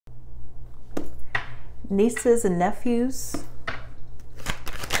Nieces and nephews.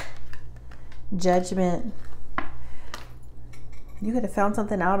 Judgment. You could have found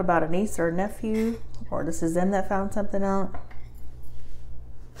something out about a niece or a nephew, or this is them that found something out.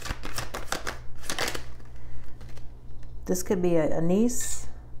 This could be a niece,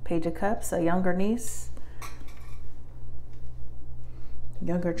 Page of Cups, a younger niece,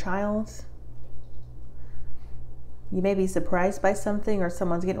 younger child. You may be surprised by something, or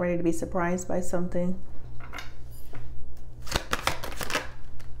someone's getting ready to be surprised by something.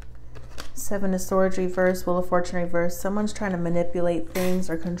 Seven of Swords reverse, Wheel of Fortune reverse. Someone's trying to manipulate things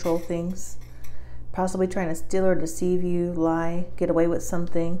or control things. Possibly trying to steal or deceive you, lie, get away with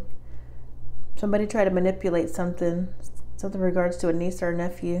something. Somebody tried to manipulate something in regards to a niece or a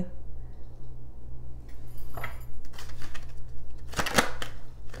nephew.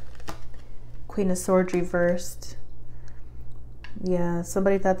 Queen of Swords reversed. Yeah,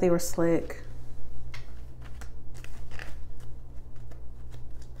 somebody thought they were slick.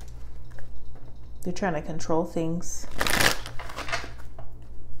 They're trying to control things.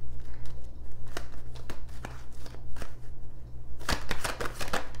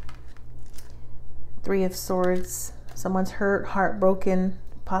 Three of Swords. Someone's hurt, heartbroken,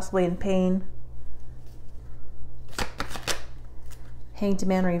 possibly in pain. Hanged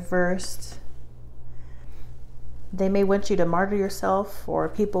Man reversed. They may want you to martyr yourself or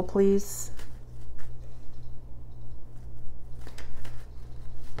people please.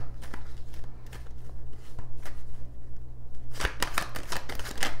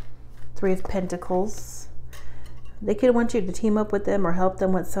 Three of Pentacles. They could want you to team up with them or help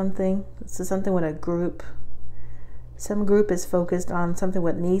them with something. This is something with a group. Some group is focused on something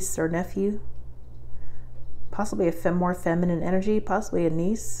with niece or nephew. Possibly a more feminine energy, possibly a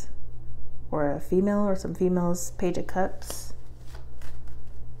niece or a female, or some females. Page of Cups.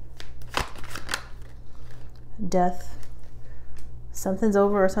 Death. Something's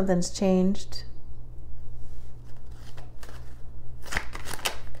over or something's changed.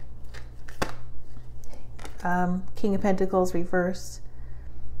 King of Pentacles reversed.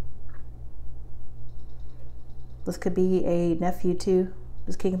 This could be a nephew too.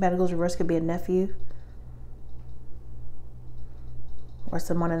 This King of Pentacles reversed could be a nephew or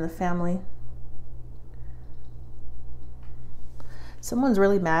someone in the family. Someone's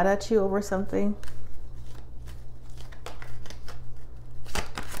really mad at you over something.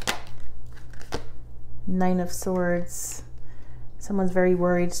 Nine of Swords. Someone's very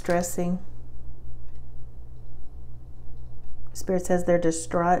worried, stressing. Spirit says they're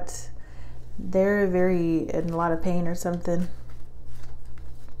distraught. They're very in a lot of pain or something.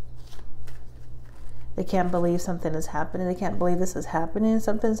 They can't believe something is happening. They can't believe this is happening.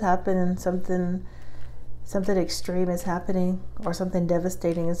 Something's happening. Something extreme is happening, or something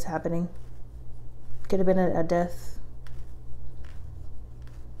devastating is happening. Could have been a death.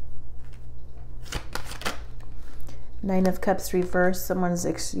 Nine of Cups reversed. Someone's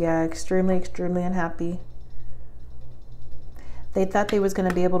extremely unhappy. They thought they was going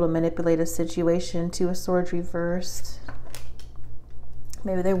to be able to manipulate a situation. Two of Swords reversed.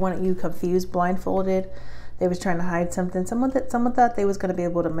 Maybe they wanted you confused, blindfolded. They was trying to hide something. Someone thought they was going to be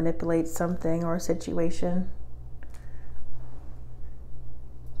able to manipulate something or a situation.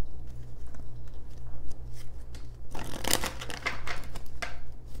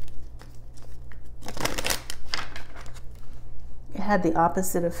 It had the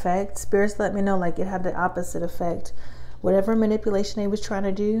opposite effect. Spirits let me know, like, it had the opposite effect. Whatever manipulation they was trying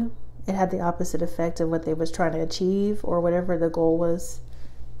to do, it had the opposite effect of what they was trying to achieve, or whatever the goal was.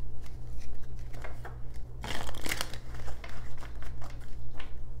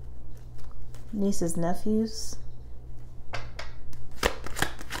 Nieces, nephews.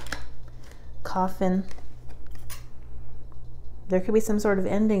 Coffin. There could be some sort of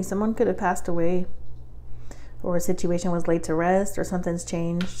ending. Someone could have passed away, or a situation was laid to rest, or something's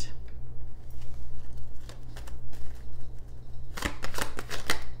changed.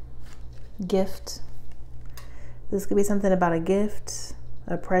 Gift. This could be something about a gift,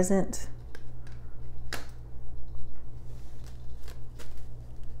 a present.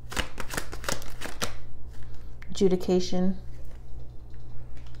 Adjudication.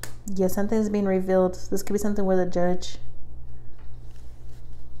 Yeah, something's being revealed. This could be something with a judge.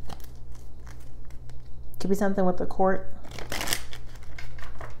 Could be something with the court.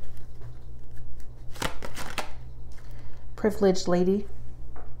 Privileged lady.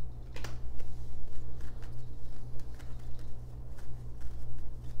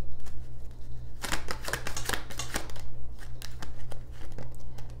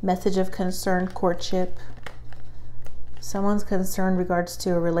 Message of concern, courtship. Someone's concerned in regards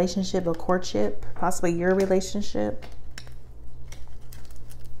to a relationship, a courtship, possibly your relationship.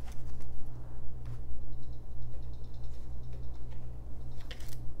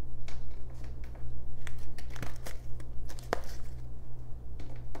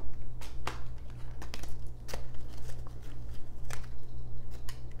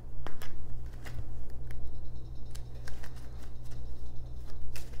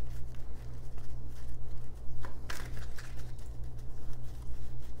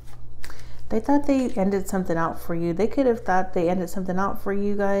 They thought they ended something out for you. They could have thought they ended something out for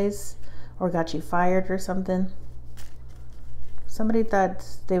you guys, or got you fired or something. Somebody thought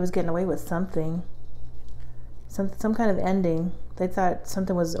they was getting away with something. Some kind of ending. They thought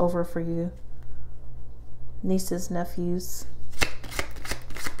something was over for you. Nieces, nephews.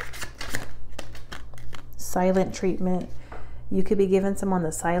 Silent treatment. You could be giving someone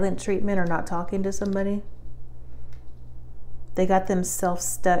the silent treatment or not talking to somebody. They got themselves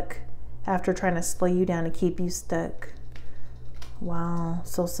stuck after trying to slow you down and keep you stuck. Wow,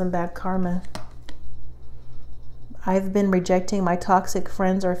 so some bad karma. I've been rejecting my toxic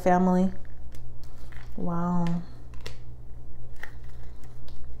friends or family. Wow.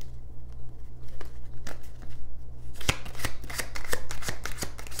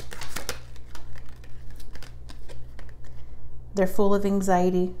 They're full of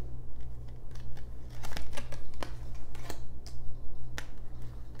anxiety.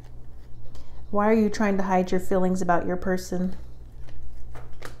 Why are you trying to hide your feelings about your person?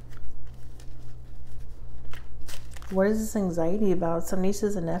 What is this anxiety about? Some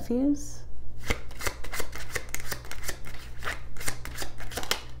nieces and nephews?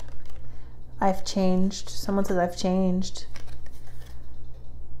 I've changed. Someone says I've changed.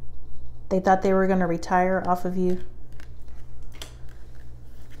 They thought they were going to retire off of you.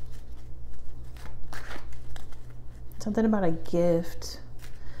 Something about a gift.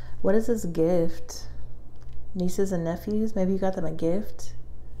 What is this gift? Nieces and nephews? Maybe you got them a gift?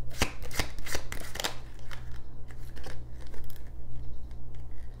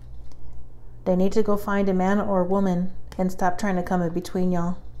 They need to go find a man or a woman and stop trying to come in between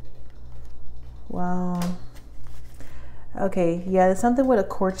y'all. Wow. Okay, yeah, there's something with a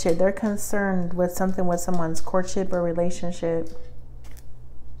courtship. They're concerned with something with someone's courtship or relationship.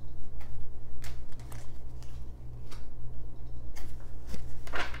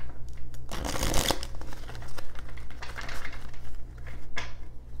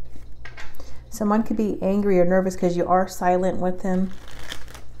 Someone could be angry or nervous because you are silent with him.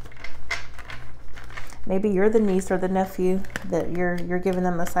 Maybe you're the niece or the nephew that you're giving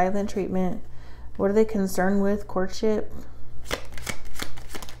them the silent treatment. What are they concerned with? Courtship?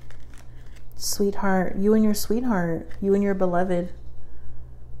 Sweetheart. You and your sweetheart. You and your beloved.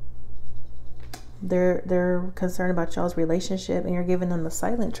 They're concerned about y'all's relationship and you're giving them the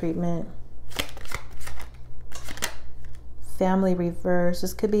silent treatment. Family reverse.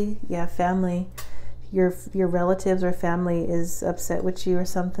 This could be, yeah, family. Your relatives or family is upset with you or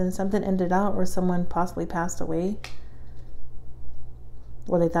something. Something ended out or someone possibly passed away.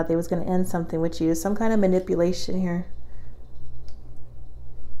 Or they thought they was going to end something with you. Some kind of manipulation here.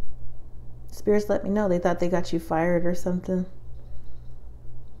 Spirits let me know. They thought they got you fired or something.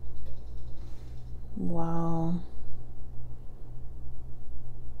 Wow.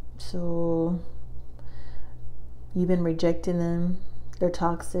 So you've been rejecting them. They're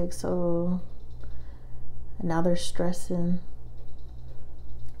toxic, so now they're stressing.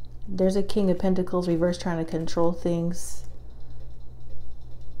 There's a King of Pentacles reverse trying to control things.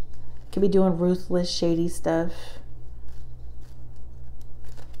 Could be doing ruthless, shady stuff.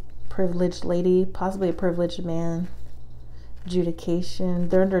 Privileged lady, possibly a privileged man. Adjudication.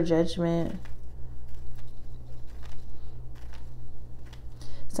 They're under judgment.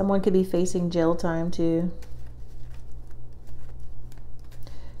 Someone could be facing jail time too.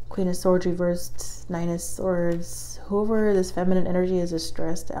 Queen of Swords reversed, Nine of Swords. Whoever this feminine energy is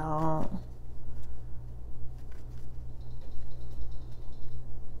stressed out.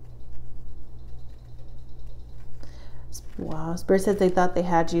 Wow, Spirit said they thought they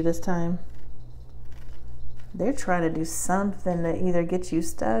had you this time. They're trying to do something to either get you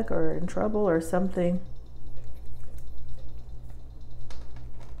stuck or in trouble or something.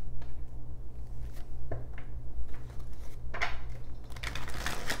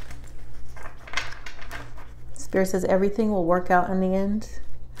 Spirit says everything will work out in the end.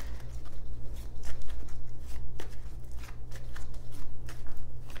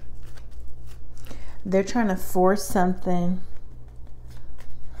 They're trying to force something.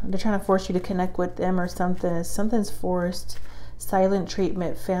 They're trying to force you to connect with them or something. Something's forced. Silent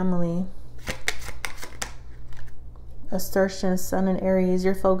treatment, family. assertion, Sun and Aries.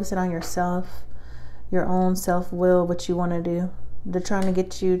 You're focusing on yourself, your own self-will, what you want to do. They're trying to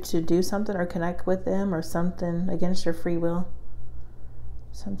get you to do something or connect with them or something against your free will.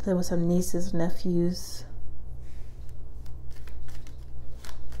 Something with some nieces, nephews.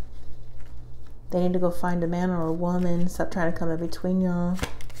 They need to go find a man or a woman. Stop trying to come in between y'all.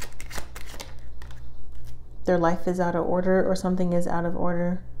 Their life is out of order or something is out of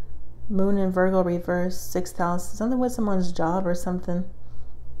order. Moon in Virgo reverse, 6th house. Something with someone's job or something.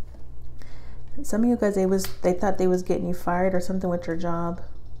 Some of you guys, they thought they was getting you fired or something with your job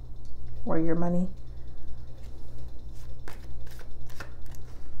or your money.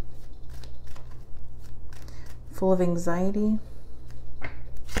 Full of anxiety.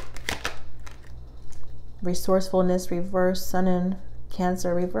 Resourcefulness reverse, Sun in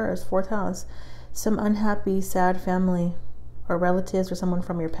Cancer reverse, 4th house. Some unhappy, sad family or relatives or someone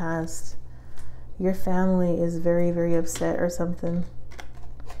from your past. Your family is very, very upset or something.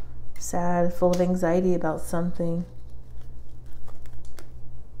 Sad, full of anxiety about something.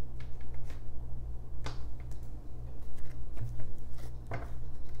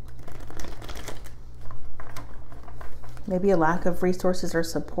 Maybe a lack of resources or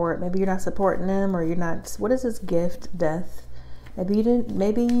support. Maybe you're not supporting them, or you're not. What is this gift? Death. Maybe you didn't.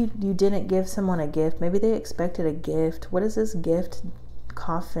 Maybe you didn't give someone a gift. Maybe they expected a gift. What is this gift?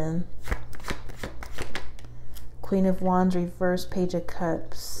 Coffin. Queen of Wands reverse, Page of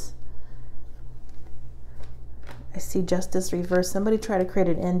Cups. I see Justice reverse. Somebody try to create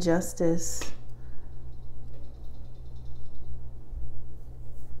an injustice.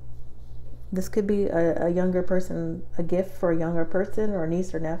 This could be a younger person, a gift for a younger person or a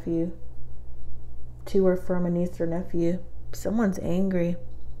niece or nephew. To or from a niece or nephew. Someone's angry.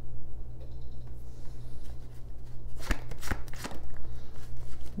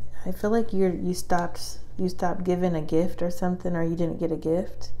 I feel like you stopped giving a gift or something, or you didn't get a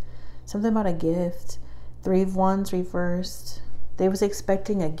gift. Something about a gift. 3 of Wands reversed. They was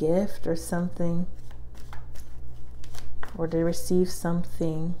expecting a gift or something. Or they received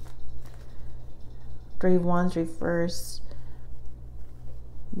something. 3 of Wands reversed.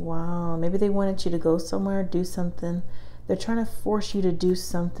 Wow. Maybe they wanted you to go somewhere, do something. They're trying to force you to do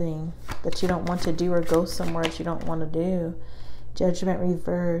something that you don't want to do, or go somewhere that you don't want to do. Judgment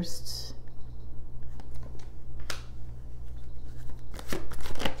reversed.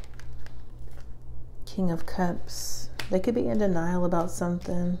 King of Cups. They could be in denial about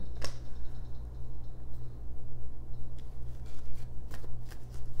something.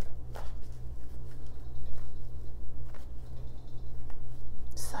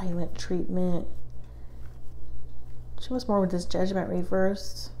 Silent treatment. Show us more with this Judgment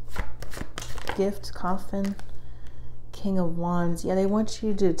reversed. Gift, Coffin. King of Wands. Yeah, they want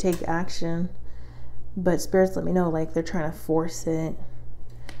you to take action, but spirits let me know like they're trying to force it.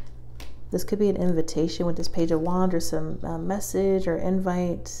 This could be an invitation with this Page of Wands, or some message or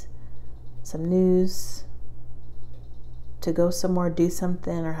invite, some news to go somewhere, do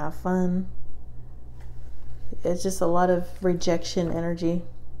something, or have fun. It's just a lot of rejection energy.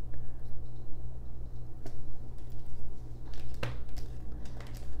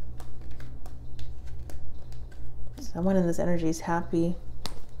 Someone in this energy is happy.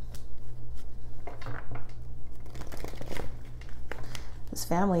 This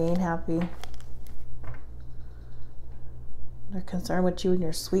family ain't happy. They're concerned with you and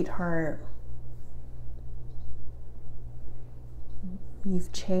your sweetheart.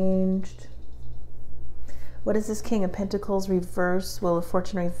 You've changed. What is this King of Pentacles reversed? Wheel of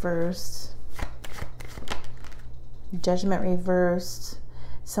Fortune reversed. Judgment reversed.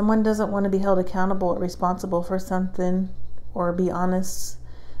 Someone doesn't want to be held accountable or responsible for something, or be honest.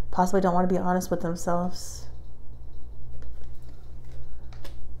 Possibly don't want to be honest with themselves.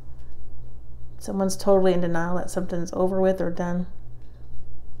 Someone's totally in denial that something's over with or done.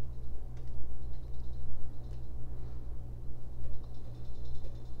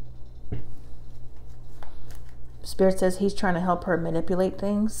 Spirit says he's trying to help her manipulate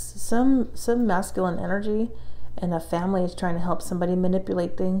things. Some masculine energy and a family is trying to help somebody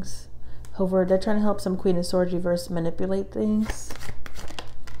manipulate things. However, they're trying to help some Queen of Swords reverse manipulate things.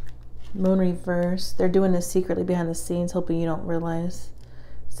 Moon reverse. They're doing this secretly behind the scenes, hoping you don't realize.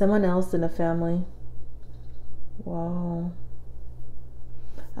 Someone else in the family. Wow.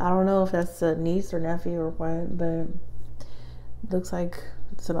 I don't know if that's a niece or nephew or what, but it looks like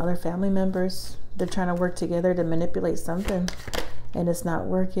some other family members. They're trying to work together to manipulate something, and it's not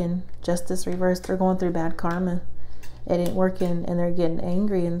working. Justice reversed. They're going through bad karma. It ain't working, and they're getting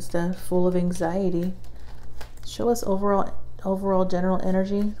angry and stuff, full of anxiety. Show us overall general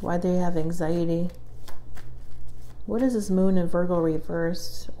energy. Why they have anxiety. What is this moon in Virgo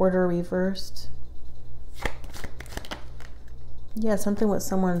reversed? Order reversed. Yeah, something with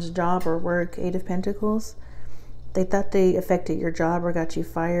someone's job or work. 8 of Pentacles. They thought they affected your job or got you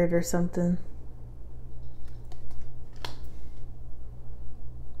fired or something.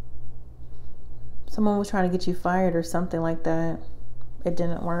 Someone was trying to get you fired or something like that. It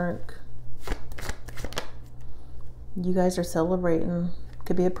didn't work. You guys are celebrating.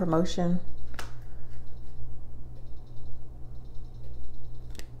 Could be a promotion.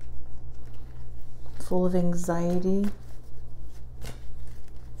 Full of anxiety.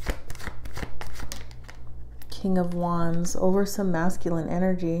 King of Wands, over some masculine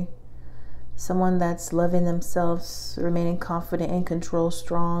energy. Someone that's loving themselves, remaining confident, in control,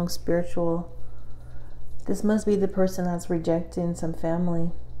 strong, spiritual. This must be the person that's rejecting some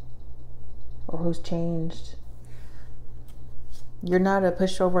family or who's changed. You're not a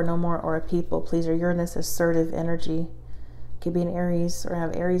pushover no more or a people pleaser. You're in this assertive energy. Could be an Aries or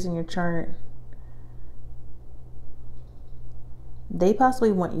have Aries in your chart. They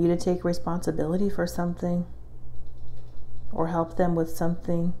possibly want you to take responsibility for something or help them with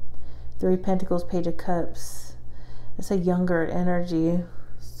something. 3 of Pentacles, Page of Cups. It's a younger energy.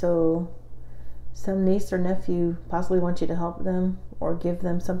 So some niece or nephew possibly want you to help them or give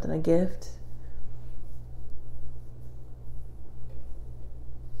them something, a gift.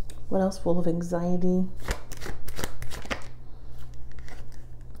 What else? Full of anxiety.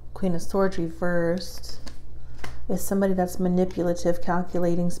 Queen of Swords reversed. Is somebody that's manipulative,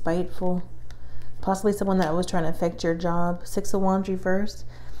 calculating, spiteful. Possibly someone that was trying to affect your job. 6 of Wands reversed.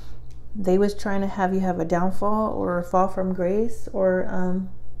 They was trying to have you have a downfall or fall from grace or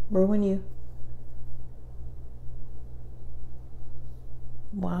ruin you.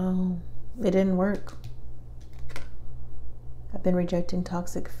 Wow. It didn't work. I've been rejecting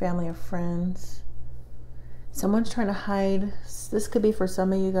toxic family or friends. Someone's trying to hide. This could be for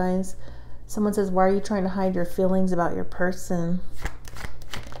some of you guys. Someone says, why are you trying to hide your feelings about your person?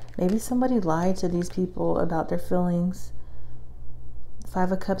 Maybe somebody lied to these people about their feelings.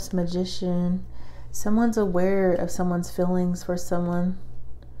 5 of Cups, Magician. Someone's aware of someone's feelings for someone.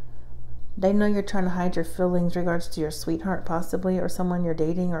 They know you're trying to hide your feelings in regards to your sweetheart possibly, or someone you're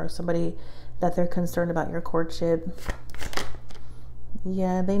dating, or somebody that they're concerned about your courtship.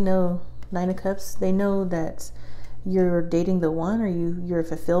 Yeah, they know. 9 of Cups. They know that you're dating the one, or you're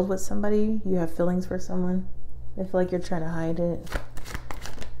fulfilled with somebody. You have feelings for someone. They feel like you're trying to hide it.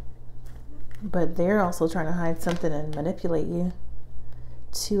 But they're also trying to hide something and manipulate you.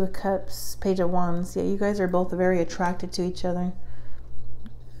 2 of Cups, Page of Wands. Yeah, you guys are both very attracted to each other.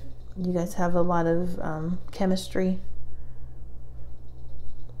 You guys have a lot of chemistry.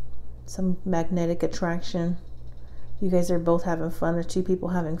 Some magnetic attraction. You guys are both having fun. There's 2 people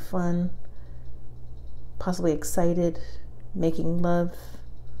having fun. Possibly excited. Making love.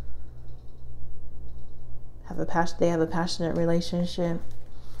 They have a passionate relationship.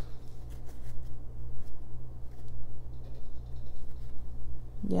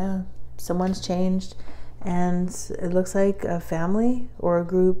 Yeah, someone's changed, and it looks like a family or a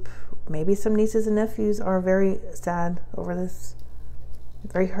group, maybe some nieces and nephews, are very sad over this.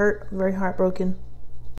 Very hurt, very heartbroken.